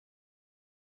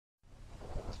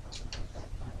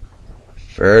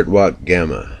Ferrit Walk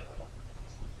Gama.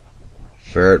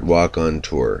 Ferrit Walk on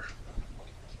tour.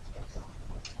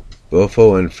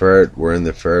 Bofo and Ferrit were in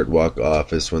the Ferrit Walk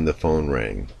office when the phone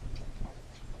rang.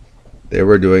 They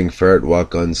were doing Ferrit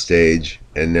Walk on stage,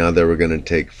 and now they were going to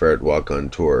take Ferrit Walk on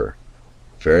tour.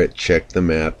 Ferrit checked the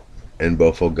map, and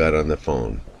Bofo got on the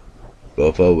phone.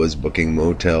 Bofo was booking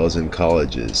motels and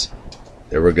colleges.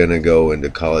 They were going to go into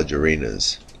college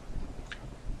arenas.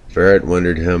 Ferrit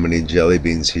wondered how many jelly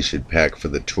beans he should pack for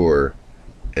the tour,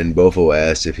 and Bofo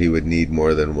asked if he would need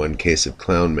more than one case of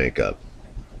clown makeup.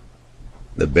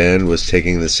 The band was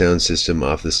taking the sound system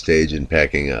off the stage and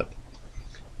packing up.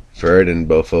 Ferrit and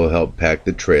Bofo helped pack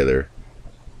the trailer.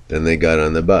 Then they got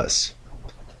on the bus.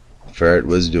 Ferrit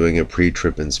was doing a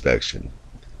pre-trip inspection.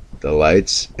 The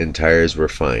lights and tires were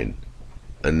fine.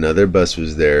 Another bus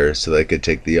was there so they could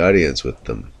take the audience with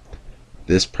them.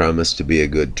 This promised to be a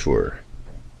good tour.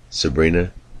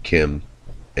 Sabrina, Kim,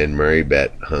 and Mary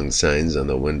Beth hung signs on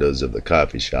the windows of the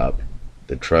coffee shop,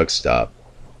 the truck stop,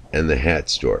 and the hat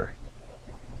store.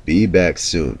 Be back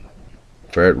soon.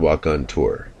 Ferrit Walk on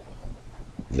tour.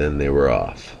 Then they were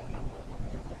off.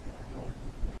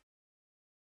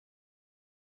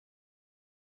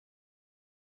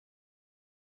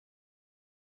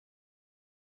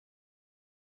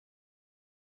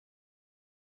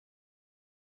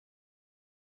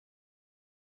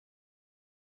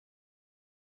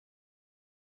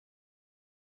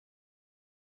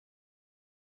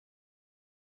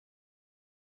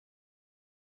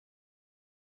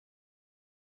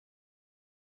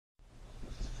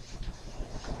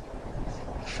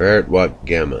 Ferrit Walk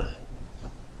Gama,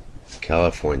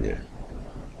 California.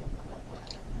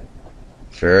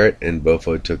 Ferrit and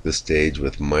Bofo took the stage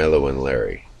with Milo and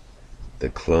Larry. The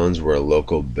Clones were a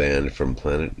local band from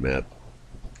Planet Map,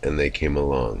 and they came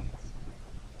along.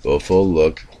 Bofo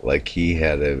looked like he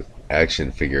had an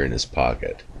action figure in his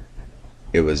pocket.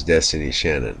 It was Destiny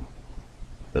Shannon.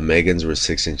 The Megans were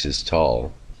 6 inches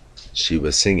tall. She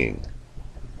was singing.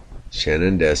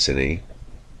 Shannon Destiny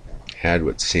had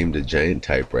what seemed a giant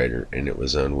typewriter, and it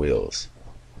was on wheels.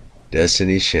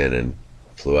 Destiny Shannon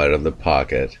flew out of the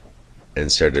pocket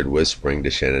and started whispering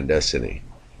to Shannon Destiny.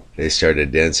 They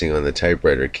started dancing on the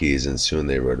typewriter keys, and soon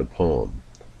they wrote a poem.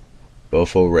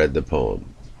 Bofo read the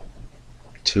poem.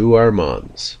 To our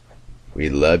moms, we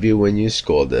love you when you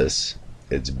scold us.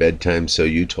 It's bedtime, so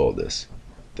you told us.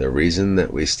 The reason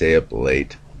that we stay up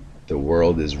late, the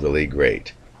world is really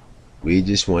great. We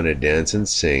just want to dance and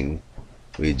sing.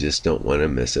 We just don't want to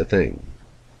miss a thing.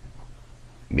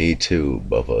 Me too,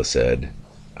 Bofo said.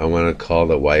 I want to call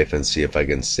the wife and see if I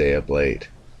can stay up late.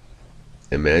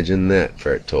 Imagine that,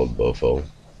 Ferrit told Bofo.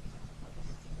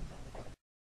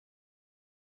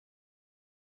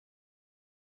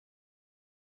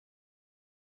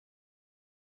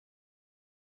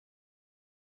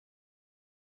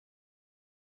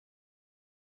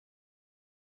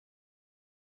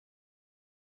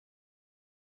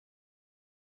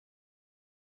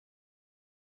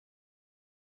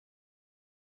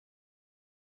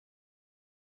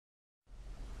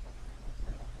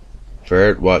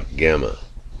 Ferrit Walk Gama,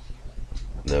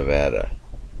 Nevada.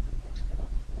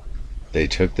 They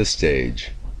took the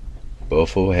stage.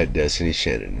 Bofo had Destiny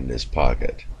Shannon in his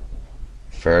pocket.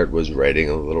 Ferrit was riding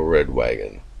a little red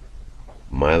wagon.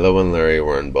 Milo and Larry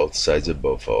were on both sides of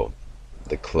Bofo.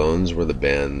 The Clones were the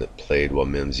band that played while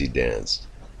Mimsy danced.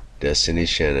 Destiny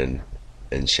Shannon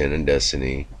and Shannon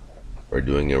Destiny were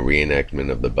doing a reenactment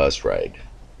of the bus ride.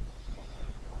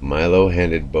 Milo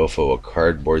handed Bofo a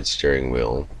cardboard steering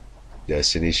wheel.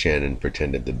 Destiny Shannon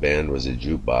pretended the band was a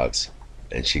jukebox,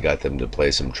 and she got them to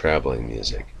play some traveling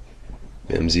music.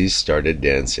 Mimsy started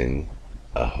dancing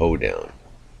a hoedown.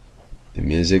 The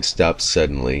music stopped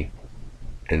suddenly,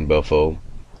 and Bofo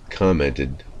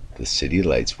commented the city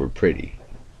lights were pretty.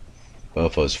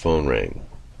 Bofo's phone rang.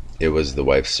 It was the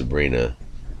wife, Sabrina.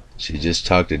 She just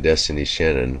talked to Destiny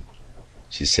Shannon.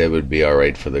 She said it would be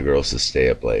alright for the girls to stay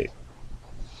up late.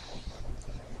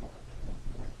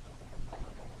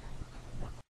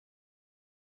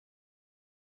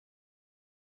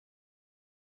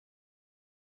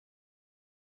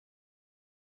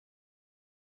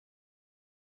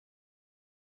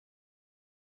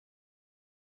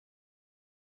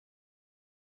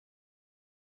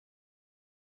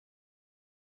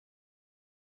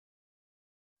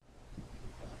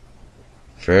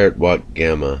 Ferrit Walk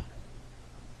Gama,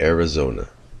 Arizona.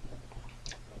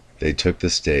 They took the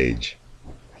stage.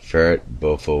 Ferrit,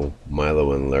 Bofo,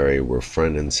 Milo, and Larry were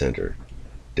front and center.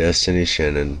 Destiny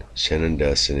Shannon, Shannon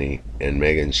Destiny, and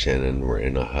Megan Shannon were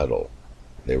in a huddle.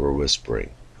 They were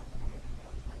whispering.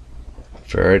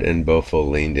 Ferrit and Bofo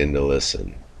leaned in to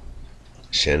listen.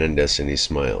 Shannon Destiny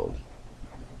smiled.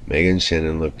 Meg and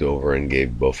Shannon looked over and gave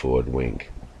Bofo a wink.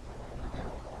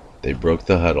 They broke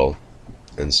the huddle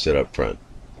and stood up front.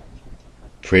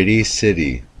 "Pretty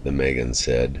city," the Megans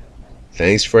said.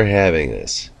 "Thanks for having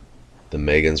us." The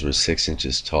Megans were 6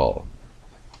 inches tall.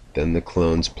 Then the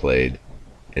clones played,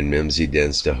 and Mimsy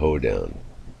danced a hoedown.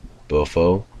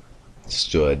 Bofo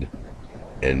stood,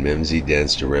 and Mimsy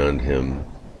danced around him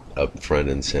up front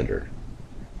and center.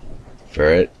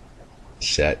 Ferrit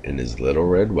sat in his little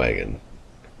red wagon.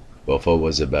 Bofo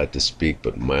was about to speak,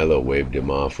 but Milo waved him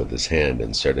off with his hand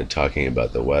and started talking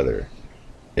about the weather.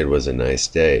 It was a nice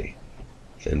day.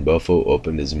 Then Bofo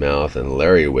opened his mouth and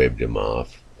Larry waved him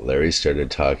off. Larry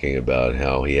started talking about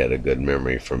how he had a good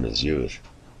memory from his youth.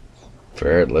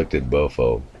 Ferrit looked at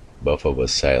Bofo. Bofo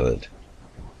was silent.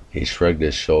 He shrugged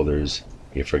his shoulders.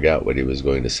 He forgot what he was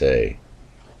going to say.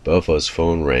 Bofo's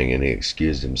phone rang and he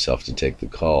excused himself to take the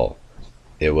call.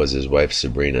 It was his wife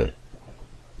Sabrina.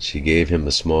 She gave him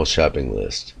a small shopping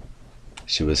list.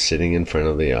 She was sitting in front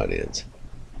of the audience.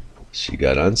 She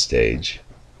got on stage.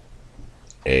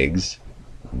 Eggs,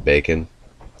 bacon,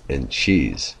 and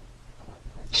cheese.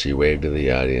 She waved to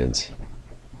the audience.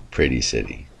 Pretty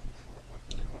city.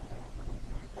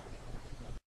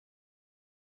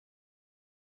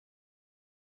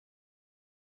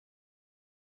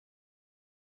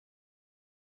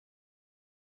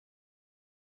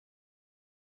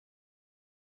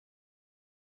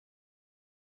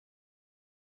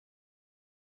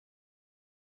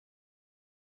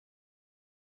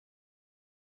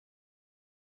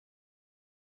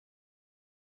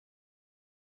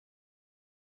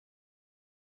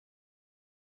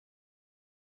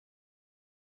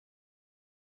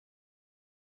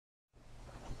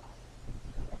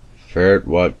 Ferrit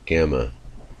Walk Gama,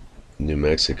 New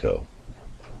Mexico.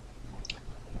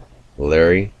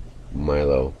 Larry,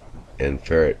 Milo, and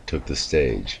Ferrit took the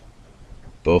stage.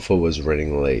 Bofo was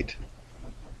running late.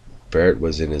 Ferrit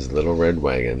was in his little red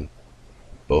wagon.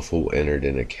 Bofo entered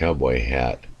in a cowboy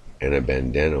hat and a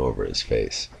bandana over his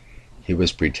face. He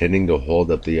was pretending to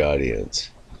hold up the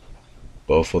audience.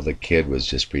 Bofo the kid was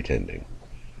just pretending.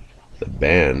 The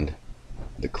band,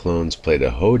 the clones, played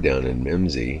a hoedown, and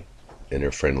Mimsy and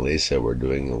her friend Lisa were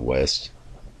doing the West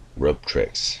rope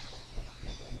tricks.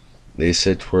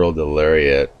 Lisa twirled a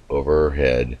lariat over her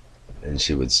head, and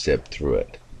she would step through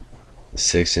it. The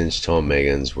 6-inch tall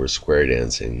Megans were square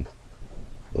dancing.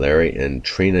 Larry and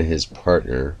Trina, his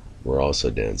partner, were also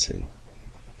dancing.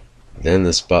 Then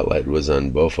the spotlight was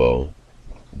on Bofo.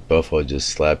 Bofo just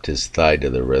slapped his thigh to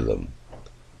the rhythm.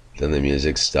 Then the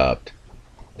music stopped.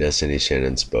 Destiny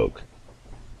Shannon spoke.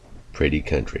 Pretty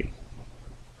country.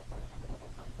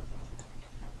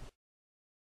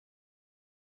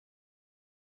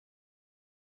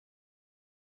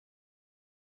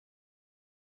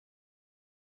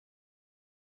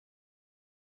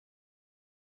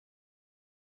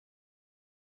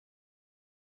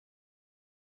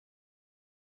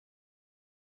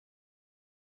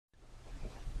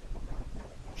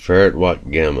 Ferrit Walk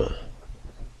Gama,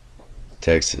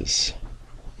 Texas.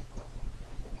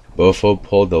 Bofo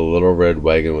pulled a little red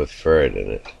wagon with Ferrit in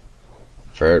it.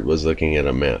 Ferrit was looking at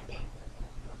a map.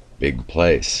 Big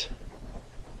place.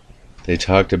 They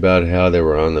talked about how they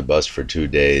were on the bus for 2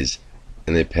 days,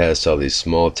 and they passed all these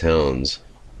small towns,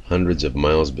 hundreds of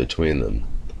miles between them.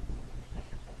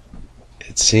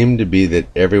 It seemed to be that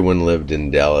everyone lived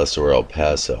in Dallas or El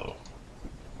Paso.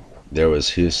 There was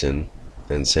Houston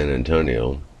and San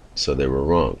Antonio, so they were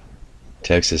wrong.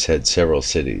 Texas had several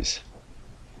cities.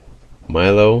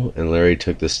 Milo and Larry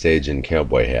took the stage in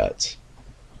cowboy hats.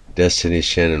 Destiny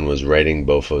Shannon was riding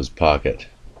Bofo's pocket.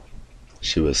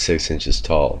 She was 6 inches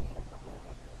tall.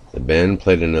 The band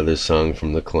played another song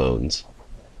from the clones.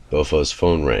 Bofo's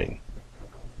phone rang.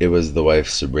 It was the wife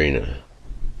Sabrina.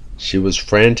 She was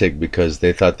frantic because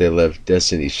they thought they left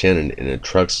Destiny Shannon in a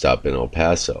truck stop in El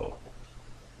Paso.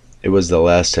 It was the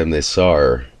last time they saw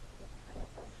her.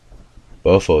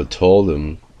 Bofo told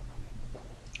him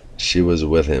she was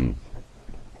with him.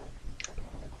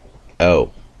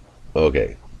 Oh,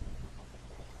 okay.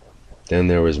 Then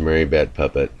there was Mary Bat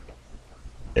Puppet,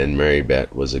 and Mary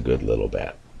Bat was a good little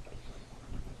bat.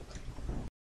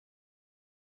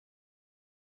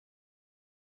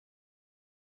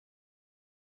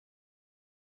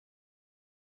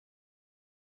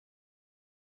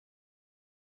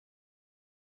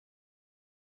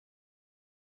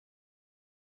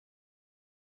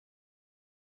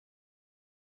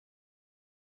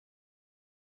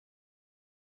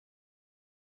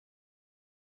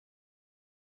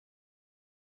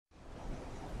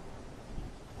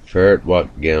 Ferrit Walk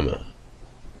Gama,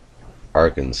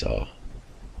 Arkansas.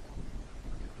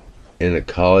 In a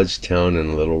college town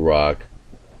in Little Rock,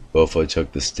 Bofo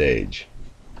took the stage.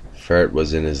 Ferrit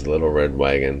was in his little red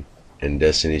wagon, and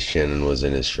Destiny Shannon was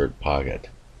in his shirt pocket.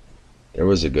 There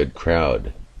was a good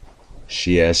crowd.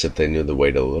 She asked if they knew the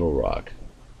way to Little Rock.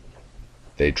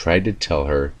 They tried to tell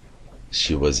her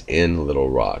she was in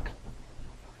Little Rock,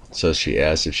 so she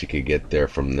asked if she could get there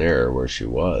from there where she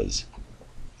was.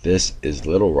 This is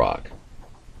Little Rock,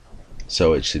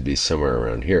 so it should be somewhere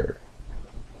around here.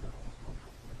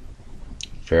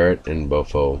 Ferrit and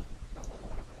Bofo,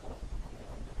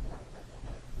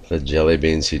 the jelly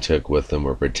beans he took with them,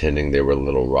 were pretending they were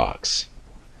little rocks.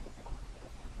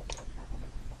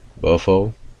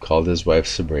 Bofo called his wife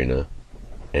Sabrina,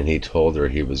 and he told her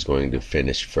he was going to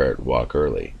finish Ferrit Walk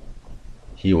early.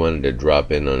 He wanted to drop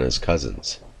in on his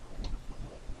cousins.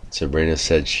 Sabrina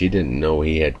said she didn't know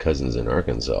he had cousins in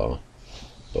Arkansas.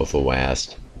 Bofo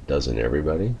asked, "Doesn't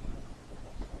everybody?"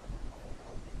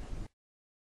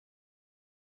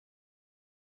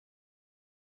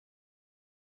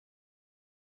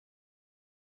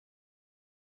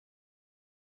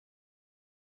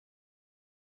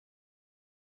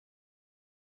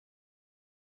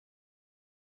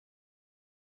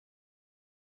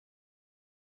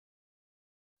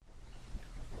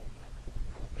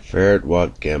 Ferrit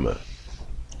Walk Gama,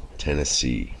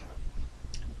 Tennessee.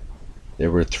 There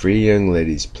were 3 young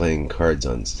ladies playing cards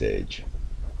on stage.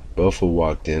 Bofo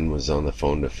walked in, was on the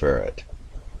phone to Ferrit.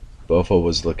 Bofo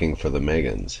was looking for the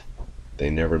Megans. They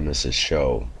never miss a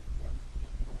show.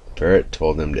 Ferrit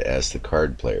told him to ask the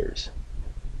card players.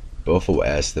 Bofo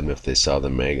asked them if they saw the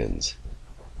Megans.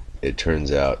 It turns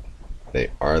out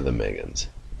they are the Megans.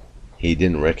 He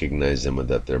didn't recognize them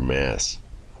without their masks.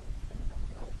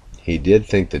 He did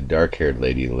think the dark-haired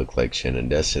lady looked like Shannon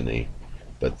Destiny,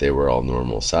 but they were all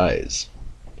normal size.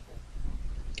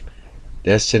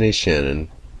 Destiny Shannon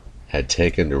had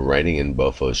taken to writing in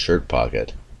Bofo's shirt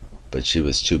pocket, but she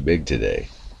was too big today.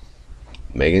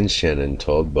 Megan Shannon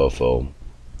told Bofo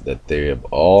that they have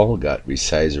all got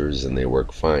resizers and they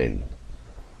work fine.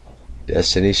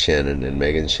 Destiny Shannon and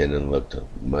Megan Shannon looked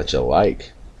much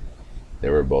alike.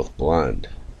 They were both blonde.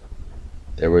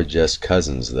 They were just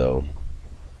cousins, though.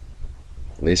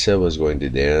 Lisa was going to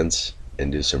dance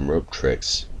and do some rope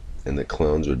tricks, and the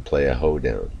clowns would play a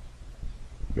hoedown.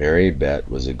 Mary Bet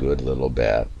was a good little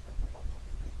bat.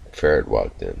 Ferrit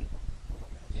walked in.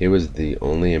 He was the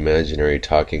only imaginary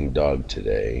talking dog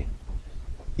today.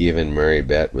 Even Mary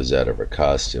Bet was out of her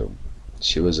costume.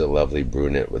 She was a lovely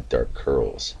brunette with dark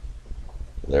curls.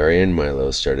 Larry and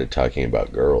Milo started talking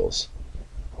about girls.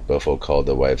 Bofo called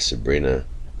the wife Sabrina,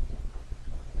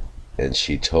 and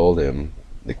she told him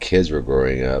the kids were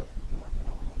growing up.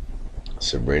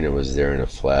 Sabrina was there in a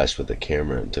flash with a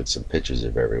camera and took some pictures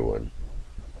of everyone.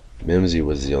 Mimsy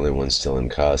was the only one still in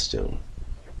costume.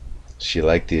 She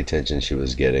liked the attention she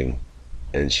was getting,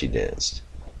 and she danced.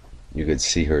 You could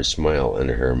see her smile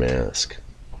under her mask.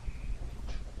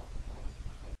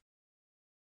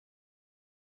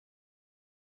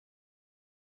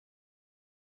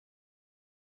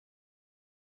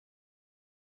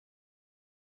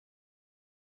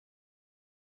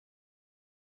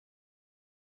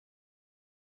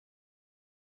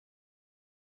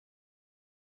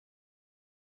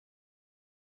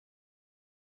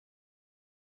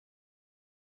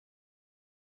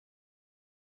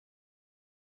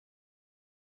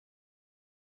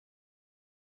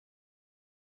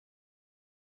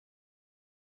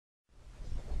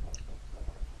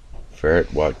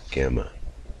 Ferrit Walk Gama,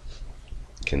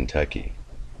 Kentucky.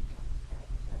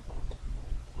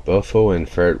 Bofo and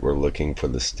Ferrit were looking for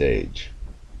the stage.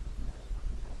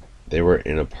 They were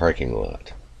in a parking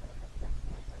lot.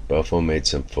 Bofo made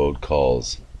some phone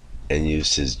calls and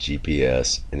used his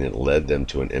GPS, and it led them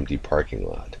to an empty parking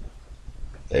lot.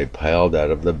 They piled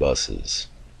out of the buses.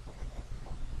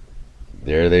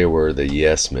 There they were, the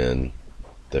yes men,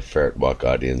 the Ferrit Walk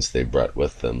audience they brought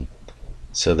with them.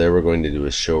 So they were going to do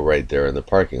a show right there in the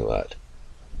parking lot.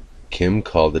 Kim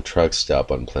called the truck stop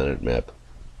on Planet Map,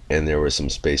 and there were some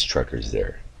space truckers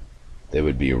there. They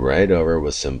would be right over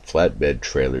with some flatbed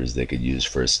trailers they could use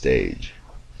for a stage.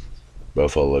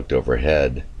 Bofo looked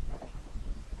overhead,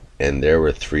 and there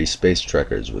were 3 space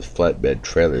truckers with flatbed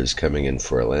trailers coming in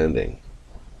for a landing.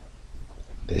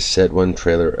 They set 1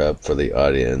 trailer up for the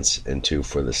audience and 2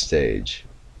 for the stage.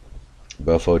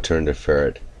 Bofo turned to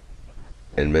Ferrit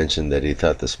and mentioned that he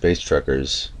thought the space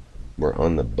truckers were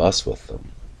on the bus with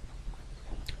them.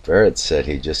 Ferrit said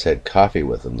he just had coffee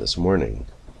with them this morning.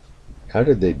 How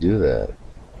did they do that?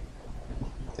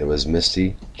 It was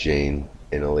Misty, Jane,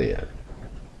 and Aaliyah.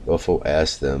 Bofo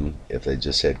asked them if they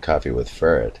just had coffee with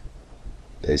Ferrit.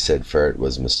 They said Ferrit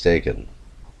was mistaken.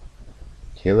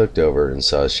 He looked over and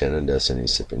saw Shannon Destiny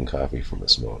sipping coffee from a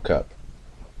small cup.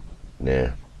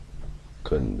 Nah,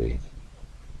 couldn't be.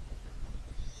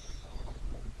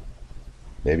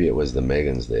 Maybe it was the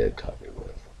Megans they had coffee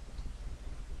with.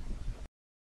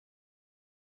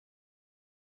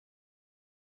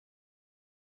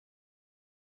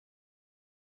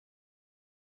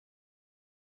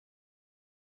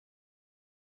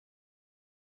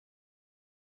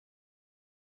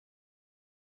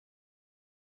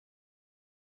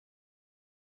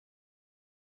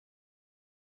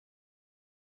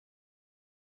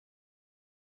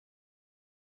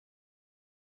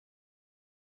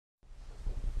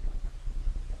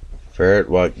 Ferrit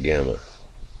Walk Gama,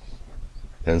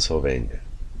 Pennsylvania.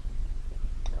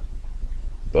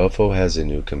 Bofo has a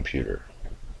new computer.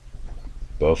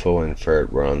 Bofo and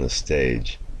Ferret were on the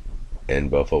stage, and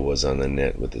Bofo was on the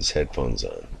net with his headphones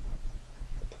on.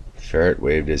 Ferret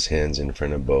waved his hands in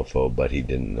front of Bofo, but he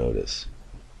didn't notice.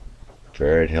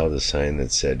 Ferret held a sign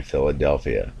that said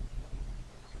Philadelphia.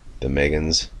 The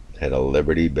Megans had a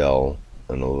Liberty Bell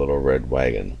on a little red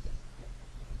wagon.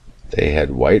 They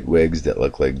had white wigs that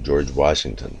looked like George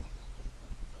Washington.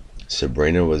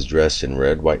 Sabrina was dressed in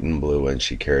red, white, and blue, and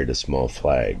she carried a small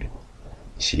flag.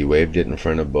 She waved it in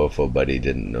front of Bofo, but he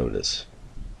didn't notice.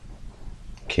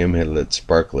 Kim had lit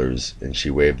sparklers, and she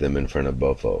waved them in front of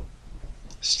Bofo.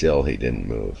 Still, he didn't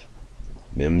move.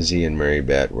 Mimsy and Mary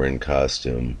Bat were in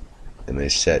costume, and they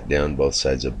sat down both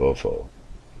sides of Bofo.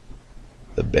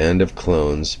 The band of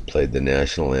clones played the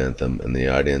national anthem, and the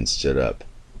audience stood up.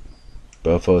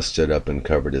 Bofo stood up and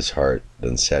covered his heart,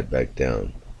 then sat back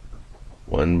down.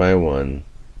 One by one,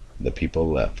 the people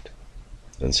left,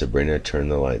 and Sabrina turned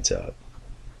the lights out.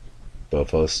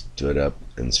 Bofo stood up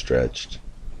and stretched.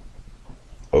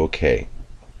 Okay,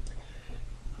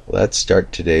 let's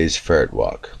start today's Ferret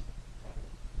Walk.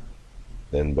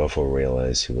 Then Bofo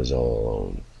realized he was all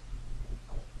alone.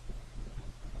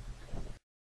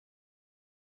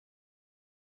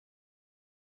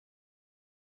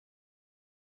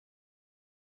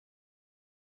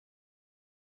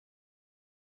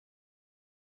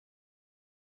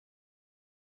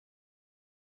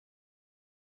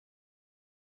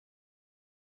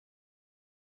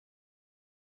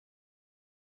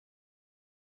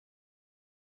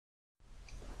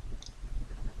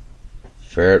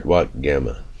 Ferrit Walk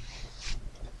Gama,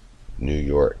 New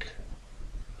York.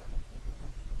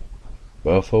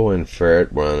 Bofo and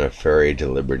Ferret were on a ferry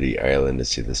to Liberty Island to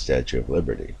see the Statue of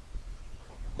Liberty.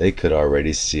 They could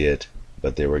already see it,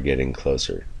 but they were getting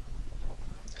closer.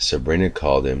 Sabrina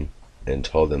called him and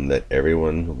told him that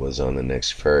everyone was on the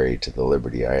next ferry to the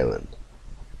Liberty Island.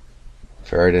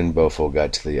 Ferret and Bofo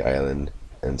got to the island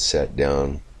and sat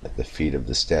down at the feet of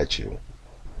the statue.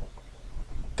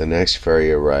 The next ferry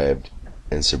arrived,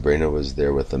 and Sabrina was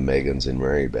there with the Megans and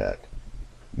Mary Bat.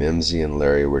 Mimsy and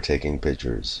Larry were taking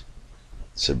pictures.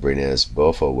 Sabrina asked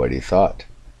Bofo what he thought.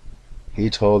 He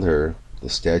told her the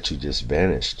statue just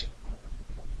vanished.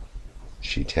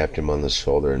 She tapped him on the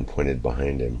shoulder and pointed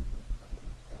behind him.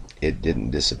 It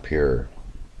didn't disappear.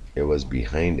 It was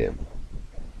behind him.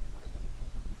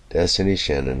 Destiny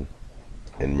Shannon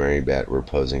and Mary Bat were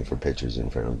posing for pictures in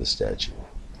front of the statue.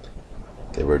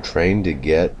 They were trained to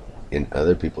get in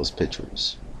other people's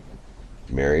pictures.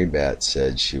 Mary Bat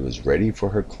said she was ready for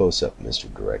her close-up,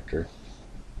 Mr. Director.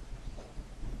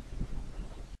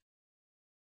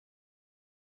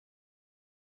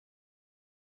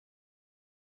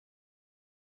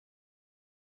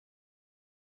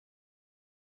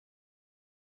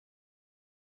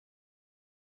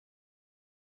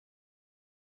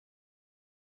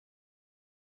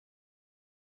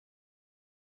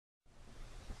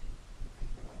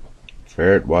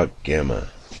 Ferrit Walk Gama,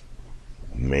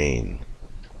 Maine.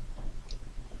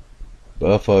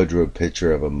 Bofo drew a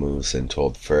picture of a moose and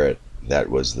told Ferret that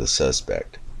was the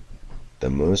suspect. The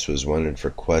moose was wanted for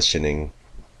questioning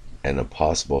and a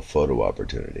possible photo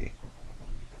opportunity.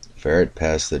 Ferret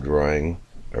passed the drawing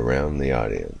around the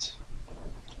audience.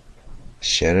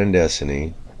 Shannon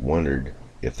Destiny wondered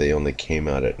if they only came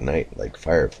out at night like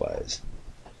fireflies.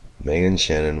 Megan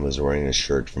Shannon was wearing a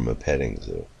shirt from a petting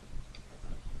zoo.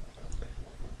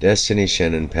 Destiny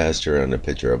Shannon passed around a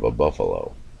picture of a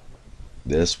buffalo.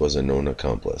 This was a known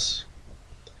accomplice.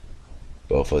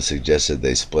 Bofo suggested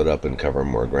they split up and cover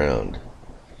more ground.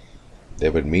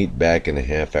 They would meet back in a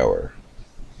half hour.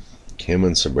 Kim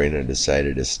and Sabrina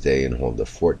decided to stay and hold the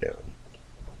fort down.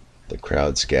 The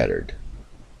crowd scattered.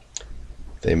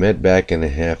 They met back in a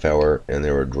half hour, and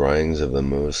there were drawings of the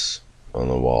moose on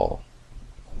the wall.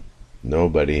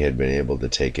 Nobody had been able to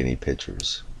take any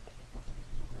pictures.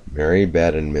 Mary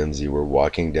Bat and Mimsy were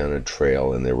walking down a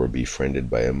trail, and they were befriended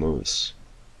by a moose.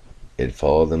 It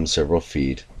followed them several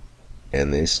feet,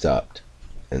 and they stopped,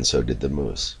 and so did the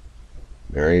moose.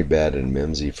 Mary Bad and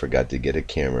Mimsy forgot to get a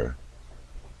camera,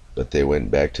 but they went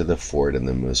back to the fort and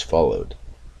the moose followed.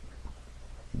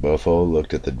 Bufo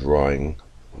looked at the drawing,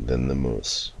 then the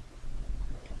moose.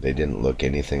 They didn't look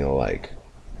anything alike.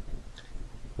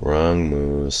 "Wrong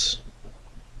moose,"